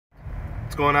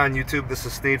What's going on, YouTube? This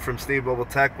is Sneed from Sneed Mobile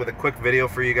Tech with a quick video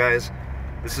for you guys.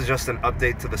 This is just an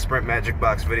update to the Sprint Magic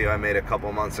Box video I made a couple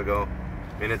months ago.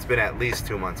 I mean, it's been at least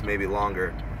 2 months, maybe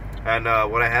longer. And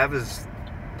what I have is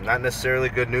not necessarily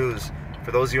good news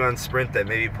for those of you on Sprint that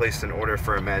maybe placed an order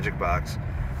for a Magic Box.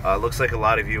 Looks like a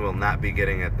lot of you will not be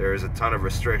getting it. There is a ton of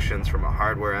restrictions from a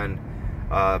hardware end.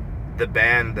 The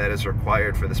band that is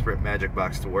required for the Sprint Magic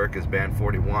Box to work is band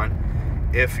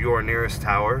 41. If your nearest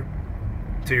tower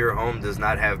to your home does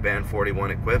not have band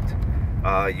 41 equipped,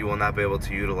 you will not be able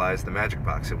to utilize the Magic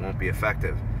Box. It won't be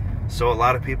effective. So a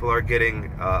lot of people are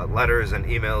getting letters and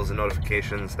emails and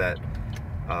notifications that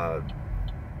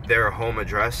their home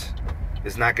address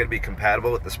is not going to be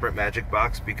compatible with the Sprint Magic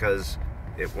Box because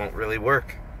it won't really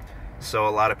work. So a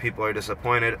lot of people are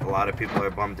disappointed, a lot of people are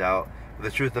bummed out. But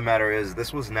the truth of the matter is,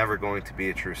 this was never going to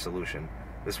be a true solution.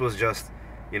 This was just,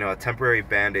 a temporary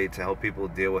band-aid to help people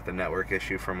deal with a network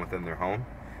issue from within their home.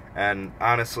 And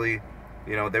honestly,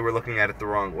 they were looking at it the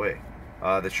wrong way.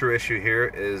 The true issue here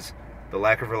is the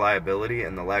lack of reliability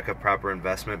and the lack of proper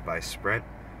investment by Sprint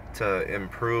to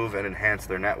improve and enhance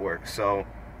their network. So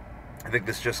I think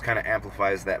this just kind of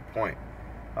amplifies that point.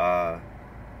 I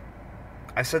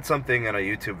said something in a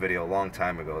YouTube video a long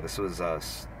time ago. This was, I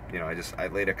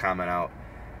laid a comment out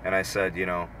and I said,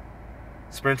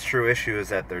 Sprint's true issue is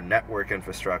that their network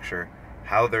infrastructure,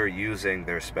 how they're using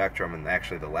their spectrum, and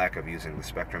actually the lack of using the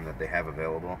spectrum that they have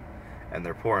available, and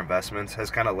their poor investments has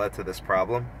kind of led to this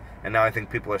problem. And now I think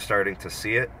people are starting to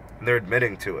see it, and they're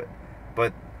admitting to it.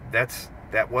 But that's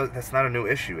not a new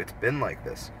issue. It's been like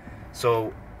this.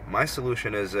 So my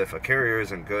solution is, if a carrier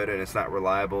isn't good and it's not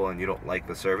reliable and you don't like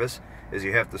the service, is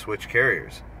you have to switch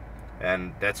carriers.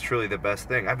 And that's truly the best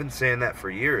thing. I've been saying that for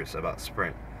years about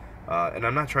Sprint. And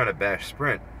I'm not trying to bash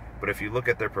Sprint, but if you look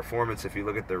at their performance, if you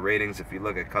look at their ratings, if you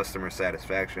look at customer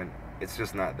satisfaction, it's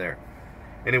just not there.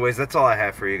 Anyways, that's all I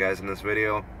have for you guys in this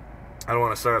video. I don't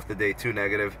want to start off the day too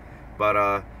negative, but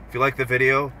if you like the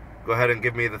video, go ahead and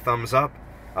give me the thumbs up.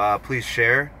 Please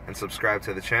share and subscribe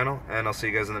to the channel, and I'll see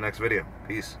you guys in the next video.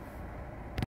 Peace.